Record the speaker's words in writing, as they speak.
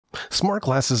Smart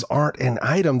glasses aren't an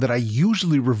item that I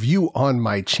usually review on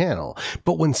my channel,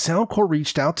 but when Soundcore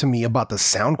reached out to me about the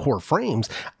Soundcore Frames,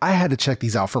 I had to check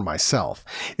these out for myself.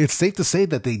 It's safe to say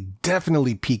that they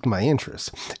definitely piqued my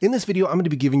interest. In this video, I'm going to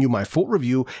be giving you my full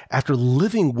review after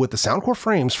living with the Soundcore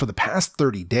Frames for the past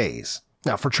 30 days.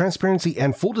 Now, for transparency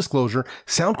and full disclosure,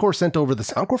 Soundcore sent over the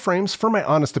Soundcore Frames for my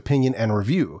honest opinion and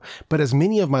review, but as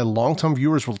many of my long-term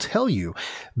viewers will tell you,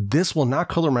 this will not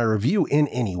color my review in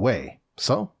any way.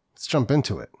 So, let's jump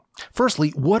into it.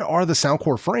 Firstly, what are the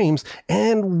Soundcore Frames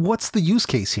and what's the use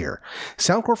case here?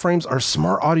 Soundcore Frames are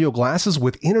smart audio glasses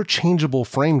with interchangeable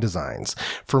frame designs.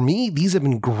 For me, these have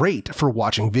been great for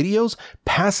watching videos,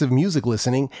 passive music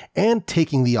listening, and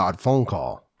taking the odd phone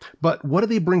call. But what do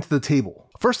they bring to the table?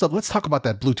 First up, let's talk about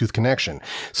that Bluetooth connection.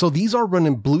 So these are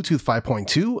running Bluetooth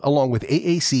 5.2 along with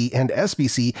AAC and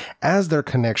SBC as their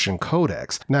connection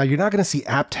codecs. Now, you're not going to see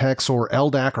aptX or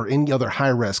LDAC or any other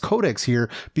high-res codecs here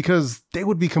because they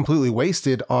would be completely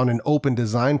wasted on an open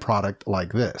design product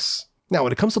like this. Now,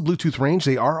 when it comes to Bluetooth range,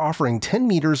 they are offering 10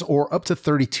 meters or up to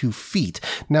 32 feet.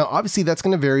 Now, obviously, that's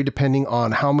going to vary depending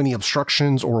on how many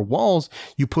obstructions or walls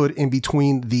you put in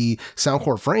between the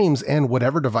Soundcore Frames and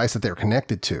whatever device that they're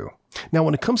connected to. Now,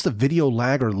 when it comes to video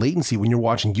lag or latency, when you're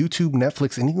watching YouTube,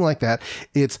 Netflix, anything like that,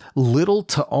 it's little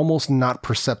to almost not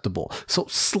perceptible. So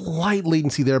slight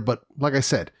latency there, but like I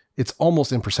said, it's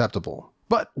almost imperceptible.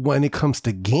 But when it comes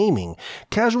to gaming,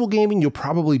 casual gaming, you'll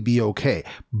probably be okay.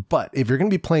 But if you're going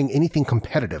to be playing anything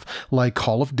competitive like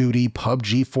Call of Duty,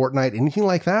 PUBG, Fortnite, anything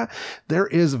like that, there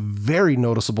is very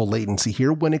noticeable latency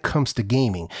here when it comes to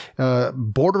gaming,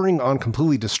 bordering on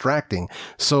completely distracting.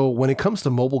 So when it comes to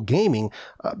mobile gaming,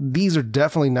 these are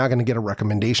definitely not going to get a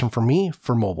recommendation from me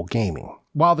for mobile gaming.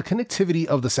 While the connectivity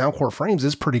of the Soundcore Frames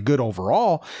is pretty good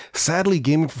overall, sadly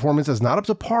gaming performance is not up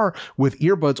to par with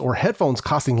earbuds or headphones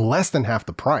costing less than half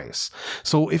the price.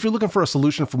 So if you're looking for a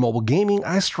solution for mobile gaming,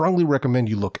 I strongly recommend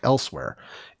you look elsewhere.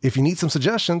 If you need some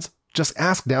suggestions, just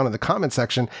ask down in the comment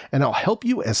section and I'll help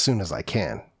you as soon as I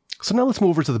can. So now let's move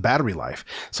over to the battery life.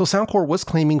 So Soundcore was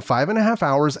claiming 5.5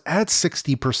 hours at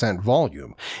 60%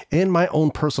 volume. In my own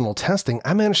personal testing,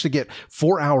 I managed to get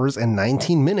 4 hours and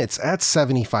 19 minutes at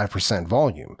 75%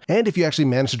 volume. And if you actually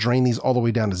manage to drain these all the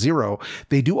way down to 0,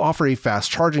 they do offer a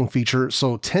fast charging feature,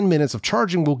 so 10 minutes of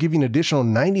charging will give you an additional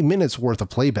 90 minutes worth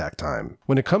of playback time.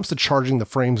 When it comes to charging the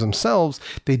frames themselves,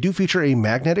 they do feature a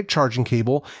magnetic charging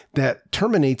cable that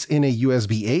terminates in a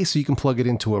USB-A, so you can plug it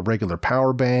into a regular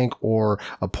power bank or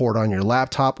a port on your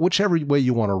laptop, whichever way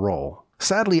you want to roll.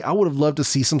 Sadly, I would have loved to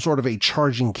see some sort of a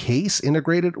charging case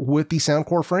integrated with the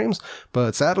Soundcore Frames,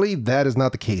 but sadly, that is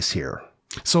not the case here.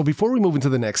 So before we move into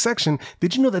the next section,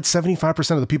 did you know that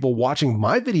 75% of the people watching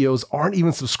my videos aren't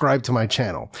even subscribed to my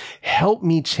channel? Help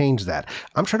me change that.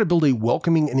 I'm trying to build a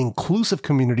welcoming and inclusive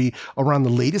community around the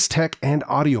latest tech and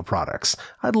audio products.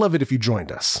 I'd love it if you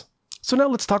joined us. So now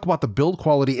let's talk about the build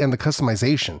quality and the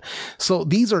customization. So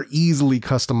these are easily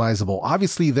customizable.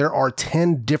 Obviously, there are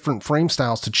 10 different frame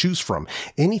styles to choose from.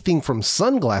 Anything from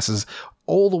sunglasses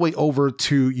all the way over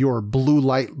to your blue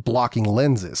light blocking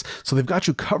lenses. So they've got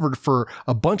you covered for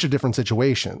a bunch of different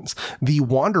situations. The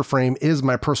Wander frame is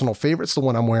my personal favorite. It's the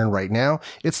one I'm wearing right now.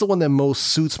 It's the one that most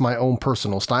suits my own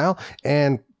personal style.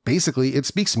 And basically it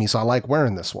speaks to me, so I like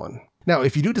wearing this one. Now,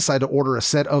 if you do decide to order a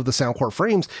set of the Soundcore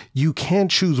Frames, you can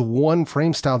choose one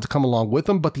frame style to come along with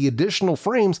them, but the additional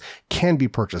frames can be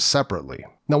purchased separately.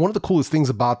 Now, one of the coolest things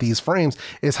about these frames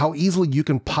is how easily you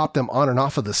can pop them on and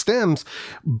off of the stems,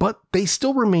 but they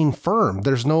still remain firm.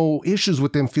 There's no issues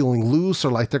with them feeling loose or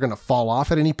like they're going to fall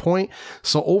off at any point.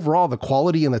 So overall, the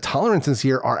quality and the tolerances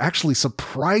here are actually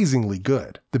surprisingly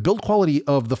good. The build quality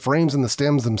of the frames and the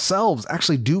stems themselves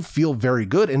actually do feel very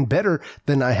good and better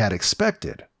than I had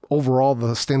expected. Overall,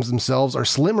 the stems themselves are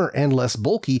slimmer and less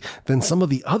bulky than some of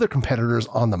the other competitors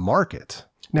on the market.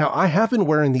 Now, I have been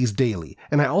wearing these daily,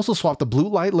 and I also swapped the blue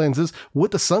light lenses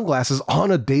with the sunglasses on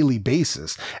a daily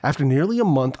basis. After nearly a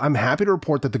month, I'm happy to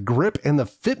report that the grip and the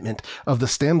fitment of the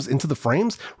stems into the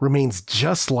frames remains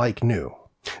just like new.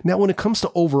 Now, when it comes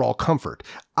to overall comfort,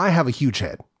 I have a huge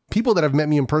head. People that have met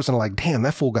me in person are like, damn,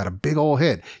 that fool got a big old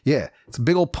head. Yeah, it's a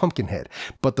big old pumpkin head.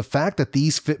 But the fact that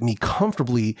these fit me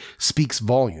comfortably speaks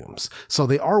volumes. So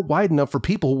they are wide enough for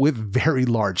people with very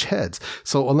large heads.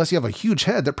 So unless you have a huge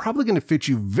head, they're probably going to fit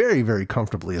you very, very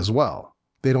comfortably as well.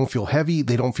 They don't feel heavy,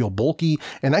 they don't feel bulky,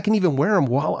 and I can even wear them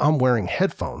while I'm wearing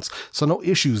headphones. So no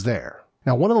issues there.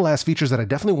 Now, one of the last features that I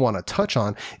definitely want to touch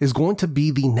on is going to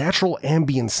be the natural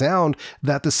ambient sound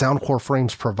that the Soundcore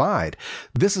Frames provide.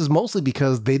 This is mostly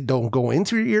because they don't go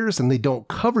into your ears and they don't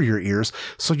cover your ears,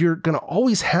 so you're going to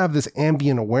always have this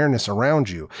ambient awareness around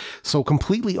you. So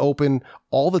completely open,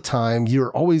 all the time.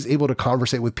 You're always able to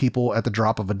conversate with people at the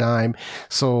drop of a dime.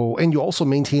 So, and you also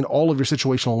maintain all of your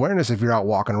situational awareness if you're out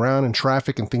walking around in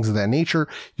traffic and things of that nature.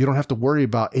 You don't have to worry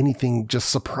about anything just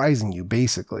surprising you,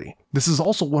 basically. This is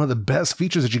also one of the best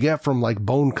features that you get from like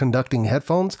bone conducting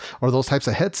headphones or those types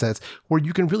of headsets where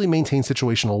you can really maintain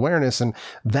situational awareness, and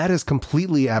that is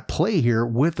completely at play here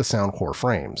with the Soundcore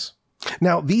Frames.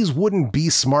 Now, these wouldn't be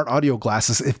smart audio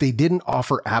glasses if they didn't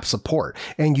offer app support,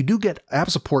 and you do get app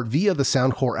support via the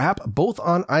Soundcore app, both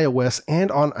on iOS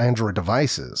and on Android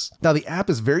devices. Now, the app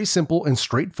is very simple and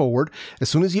straightforward. As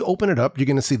soon as you open it up, you're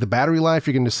going to see the battery life,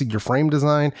 you're going to see your frame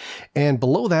design, and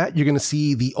below that, you're going to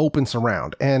see the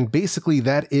OpenSurround. And basically,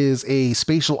 that is a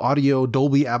spatial audio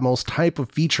Dolby Atmos type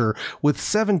of feature with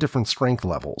 7 different strength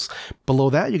levels. Below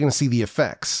that, you're going to see the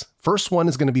effects. First one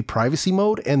is going to be privacy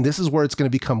mode, and this is where it's going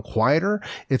to become quieter.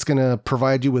 It's going to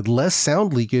provide you with less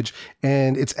sound leakage,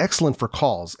 and it's excellent for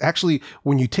calls. Actually,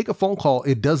 when you take a phone call,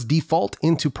 it does default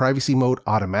into privacy mode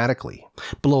automatically.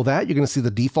 Below that, you're going to see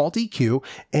the default EQ,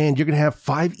 and you're going to have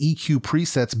 5 EQ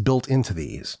presets built into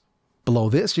these. Below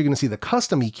this, you're going to see the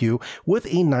custom EQ with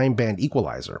a 9-band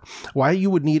equalizer. Why you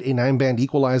would need a 9-band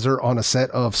equalizer on a set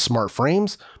of smart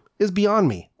frames is beyond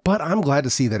me, but I'm glad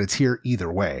to see that it's here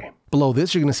either way. Below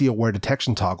this, you're going to see a wear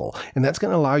detection toggle, and that's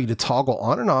going to allow you to toggle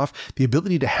on and off the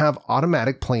ability to have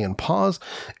automatic play and pause,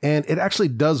 and it actually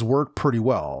does work pretty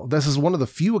well. This is one of the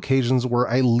few occasions where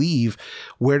I leave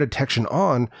wear detection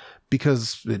on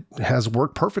because it has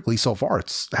worked perfectly so far.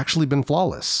 It's actually been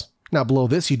flawless. Now, below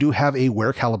this, you do have a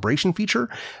wear calibration feature.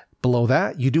 Below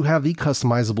that, you do have the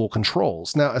customizable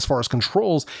controls. Now, as far as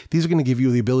controls, these are going to give you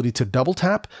the ability to double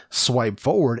tap, swipe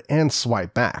forward, and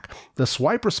swipe back. The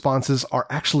swipe responses are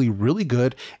actually really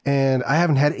good, and I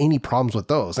haven't had any problems with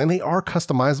those. And they are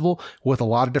customizable with a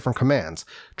lot of different commands.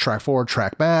 Track forward,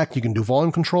 track back, you can do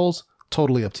volume controls.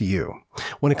 Totally up to you.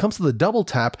 When it comes to the double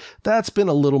tap, that's been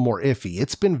a little more iffy.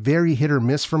 It's been very hit or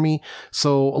miss for me,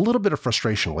 so a little bit of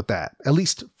frustration with that, at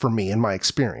least for me in my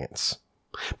experience.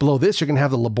 Below this, you're going to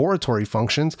have the laboratory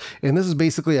functions, and this is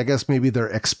basically, I guess, maybe their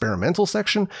experimental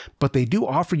section, but they do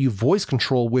offer you voice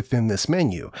control within this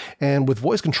menu. And with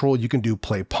voice control, you can do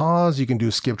play pause, you can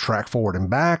do skip track forward and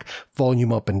back,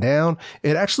 volume up and down.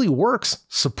 It actually works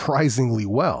surprisingly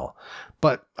well.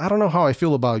 But I don't know how I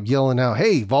feel about yelling out,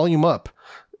 hey, volume up,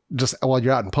 just while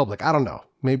you're out in public. I don't know.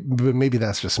 Maybe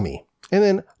that's just me. And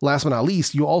then last but not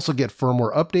least, you also get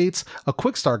firmware updates, a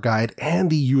quick start guide, and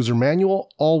the user manual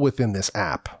all within this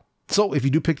app. So if you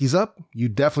do pick these up, you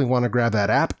definitely want to grab that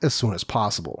app as soon as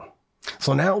possible.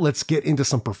 So now let's get into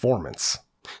some performance.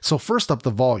 So first up,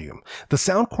 the volume. The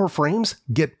Soundcore Frames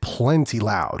get plenty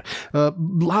loud.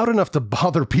 Loud enough to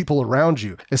bother people around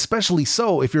you, especially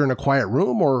so if you're in a quiet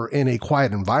room or in a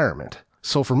quiet environment.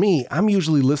 So for me, I'm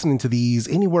usually listening to these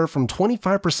anywhere from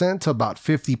 25% to about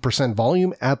 50%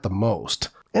 volume at the most.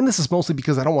 And this is mostly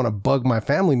because I don't want to bug my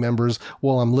family members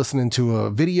while I'm listening to a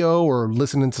video or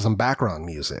listening to some background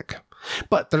music.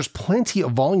 But there's plenty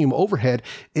of volume overhead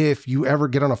if you ever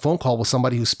get on a phone call with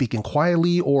somebody who's speaking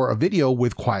quietly or a video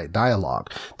with quiet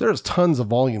dialogue. There's tons of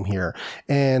volume here,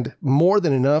 and more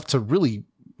than enough to really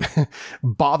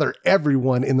bother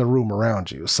everyone in the room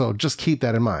around you. So just keep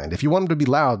that in mind. If you want them to be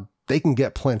loud, they can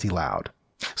get plenty loud.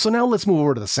 So now let's move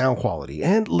over to the sound quality,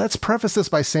 and let's preface this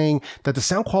by saying that the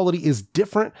sound quality is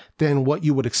different than what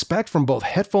you would expect from both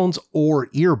headphones or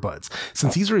earbuds.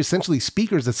 Since these are essentially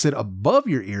speakers that sit above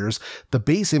your ears, the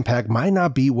bass impact might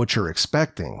not be what you're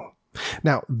expecting.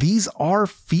 Now, these are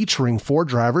featuring 4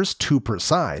 drivers, 2 per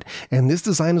side, and this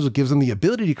design is what gives them the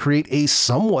ability to create a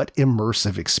somewhat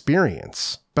immersive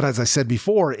experience. But as I said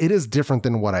before, it is different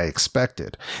than what I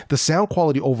expected. The sound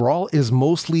quality overall is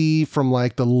mostly from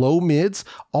like the low mids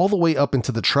all the way up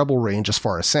into the treble range as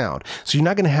far as sound. So you're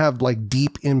not going to have like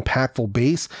deep, impactful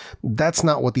bass. That's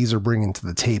not what these are bringing to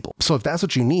the table. So if that's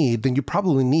what you need, then you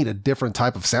probably need a different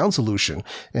type of sound solution,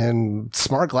 and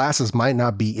smart glasses might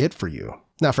not be it for you.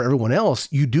 Now, for everyone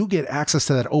else, you do get access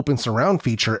to that OpenSurround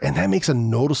feature, and that makes a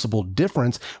noticeable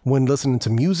difference when listening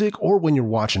to music or when you're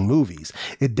watching movies.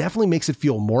 It definitely makes it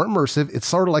feel more immersive. It's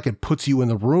sort of like it puts you in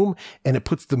the room and it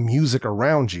puts the music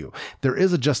around you. There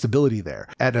is adjustability there.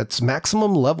 At its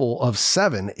maximum level of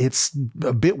 7, it's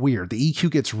a bit weird. The EQ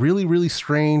gets really, really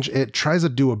strange. It tries to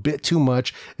do a bit too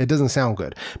much. It doesn't sound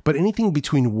good. But anything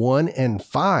between 1 and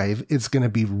 5 is going to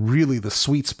be really the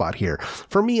sweet spot here.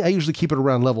 For me, I usually keep it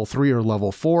around level 3 or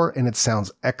level 4, and it sounds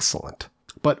excellent.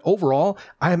 But overall,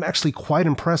 I am actually quite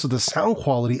impressed with the sound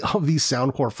quality of these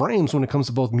Soundcore Frames when it comes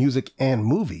to both music and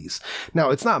movies. Now,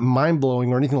 it's not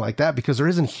mind-blowing or anything like that because there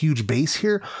isn't huge bass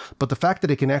here, but the fact that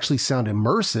it can actually sound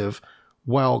immersive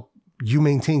while you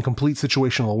maintain complete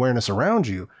situational awareness around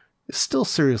you is still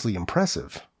seriously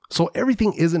impressive. So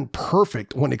everything isn't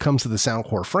perfect when it comes to the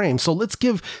Soundcore frame. So let's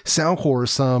give Soundcore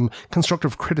some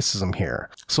constructive criticism here.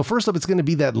 So first up, it's going to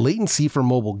be that latency for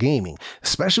mobile gaming,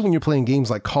 especially when you're playing games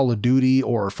like Call of Duty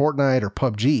or Fortnite or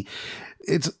PUBG.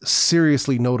 It's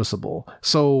seriously noticeable.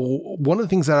 So one of the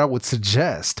things that I would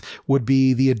suggest would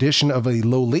be the addition of a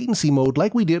low latency mode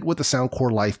like we did with the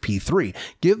Soundcore Life P3.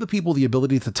 Give the people the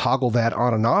ability to toggle that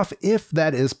on and off if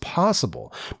that is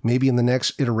possible. Maybe in the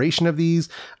next iteration of these,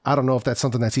 I don't know if that's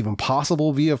something that's even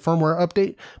possible via firmware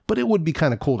update, but it would be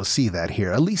kind of cool to see that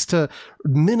here, at least to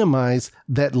minimize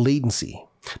that latency.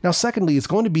 Now, secondly, it's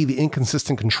going to be the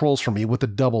inconsistent controls for me with the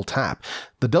double tap.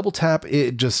 The double tap,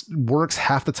 it just works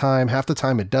half the time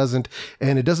it doesn't,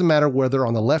 and it doesn't matter whether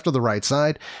on the left or the right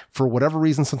side. For whatever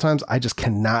reason, sometimes I just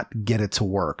cannot get it to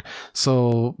work.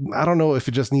 So I don't know if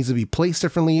it just needs to be placed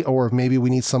differently or if maybe we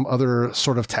need some other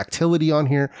sort of tactility on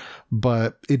here,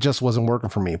 but it just wasn't working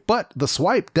for me. But the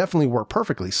swipe definitely worked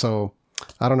perfectly, so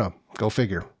I don't know. Go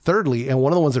figure. Thirdly, and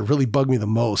one of the ones that really bugged me the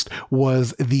most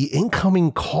was the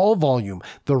incoming call volume.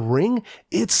 The ring,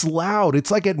 it's loud. It's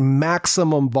like at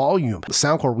maximum volume.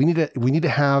 Soundcore, we need to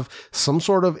have some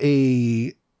sort of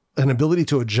an ability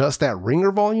to adjust that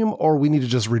ringer volume, or we need to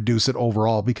just reduce it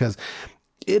overall, because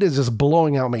it is just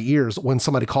blowing out my ears when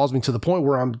somebody calls me, to the point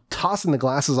where I'm tossing the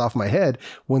glasses off my head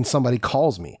when somebody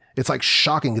calls me. It's like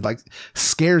shocking. It like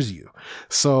scares you.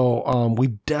 So we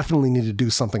definitely need to do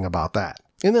something about that.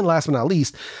 And then last but not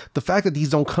least, the fact that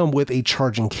these don't come with a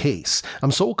charging case.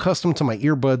 I'm so accustomed to my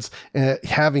earbuds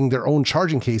having their own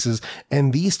charging cases,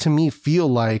 and these to me feel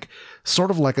like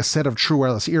sort of like a set of true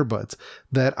wireless earbuds,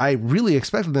 that I really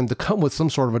expected them to come with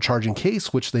some sort of a charging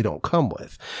case, which they don't come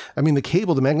with. I mean,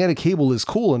 the magnetic cable is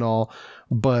cool and all,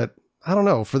 but I don't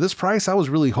know, for this price, I was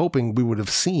really hoping we would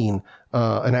have seen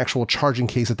an actual charging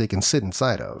case that they can sit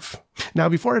inside of. Now,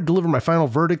 before I deliver my final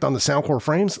verdict on the Soundcore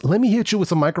frames, let me hit you with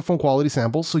some microphone quality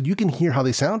samples so you can hear how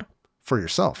they sound for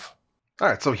yourself. All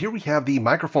right, so here we have the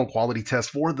microphone quality test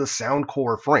for the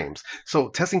Soundcore frames. So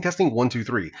testing, 1, 2,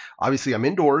 3. Obviously, I'm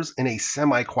indoors in a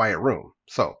semi-quiet room.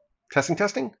 So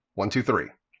testing, 1, 2, 3.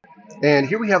 And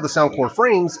here we have the Soundcore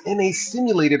frames in a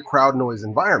simulated crowd noise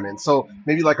environment. So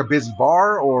maybe like a busy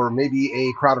bar or maybe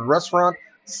a crowded restaurant,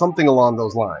 something along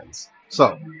those lines.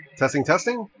 So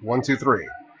testing, 1, 2, 3.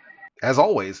 As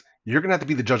always, you're going to have to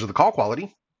be the judge of the call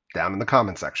quality down in the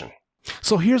comment section.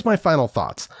 So here's my final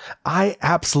thoughts. I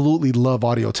absolutely love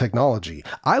audio technology.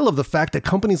 I love the fact that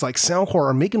companies like Soundcore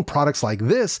are making products like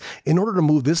this in order to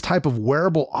move this type of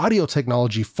wearable audio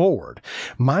technology forward.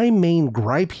 My main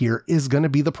gripe here is going to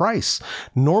be the price.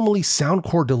 Normally,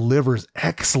 Soundcore delivers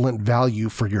excellent value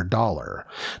for your dollar.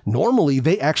 Normally,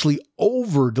 they actually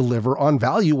over-deliver on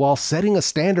value while setting a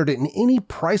standard in any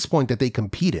price point that they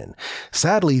compete in.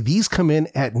 Sadly, these come in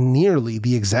at nearly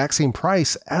the exact same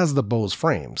price as the Bose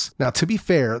frames. Now, to be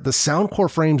fair, the Soundcore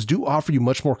frames do offer you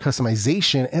much more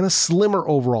customization and a slimmer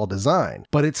overall design,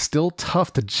 but it's still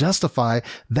tough to justify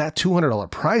that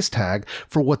 $200 price tag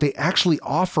for what they actually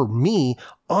offer me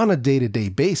on a day-to-day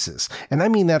basis. And I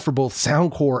mean that for both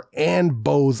Soundcore and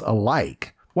Bose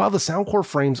alike. While the Soundcore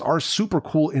frames are super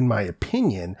cool in my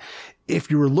opinion,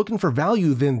 if you were looking for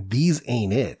value, then these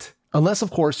ain't it. Unless,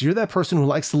 of course, you're that person who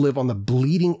likes to live on the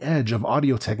bleeding edge of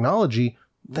audio technology,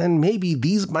 then maybe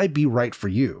these might be right for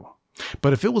you.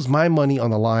 But if it was my money on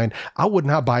the line, I would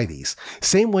not buy these.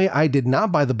 Same way I did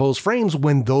not buy the Bose frames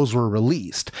when those were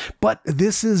released. But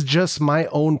this is just my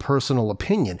own personal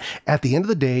opinion. At the end of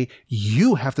the day,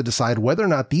 you have to decide whether or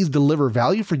not these deliver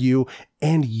value for you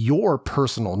and your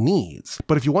personal needs.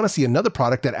 But if you want to see another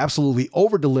product that absolutely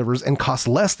over-delivers and costs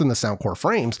less than the Soundcore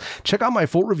frames, check out my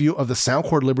full review of the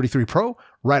Soundcore Liberty 3 Pro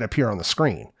right up here on the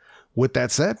screen. With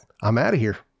that said, I'm out of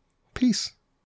here. Peace.